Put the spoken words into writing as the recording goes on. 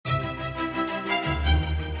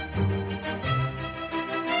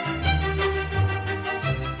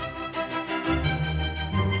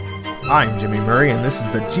I'm Jimmy Murray, and this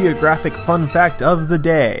is the Geographic Fun Fact of the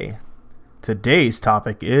Day. Today's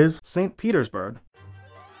topic is St. Petersburg.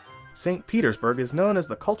 St. Petersburg is known as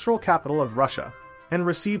the cultural capital of Russia and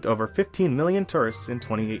received over 15 million tourists in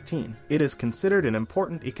 2018. It is considered an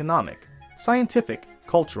important economic, scientific,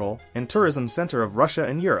 cultural, and tourism center of Russia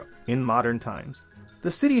and Europe in modern times. The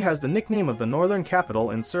city has the nickname of the Northern Capital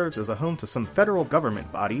and serves as a home to some federal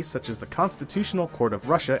government bodies such as the Constitutional Court of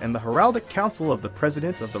Russia and the Heraldic Council of the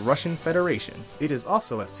President of the Russian Federation. It is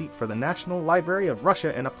also a seat for the National Library of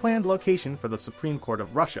Russia and a planned location for the Supreme Court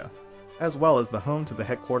of Russia, as well as the home to the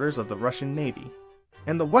headquarters of the Russian Navy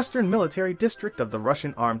and the Western Military District of the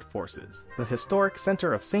Russian Armed Forces. The historic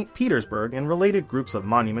center of St. Petersburg and related groups of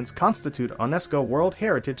monuments constitute UNESCO World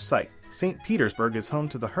Heritage Site. St. Petersburg is home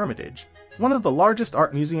to the Hermitage, one of the largest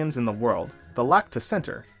art museums in the world, the Lakta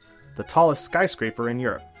Center, the tallest skyscraper in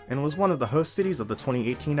Europe, and was one of the host cities of the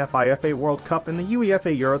 2018 FIFA World Cup and the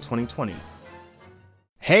UEFA Euro 2020.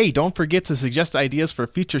 Hey, don't forget to suggest ideas for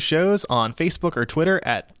future shows on Facebook or Twitter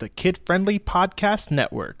at the Kid Friendly Podcast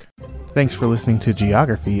Network. Thanks for listening to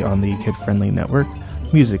Geography on the Kid Friendly Network.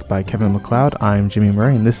 Music by Kevin MacLeod. I'm Jimmy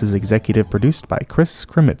Murray, and this is executive produced by Chris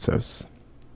Kremitzos.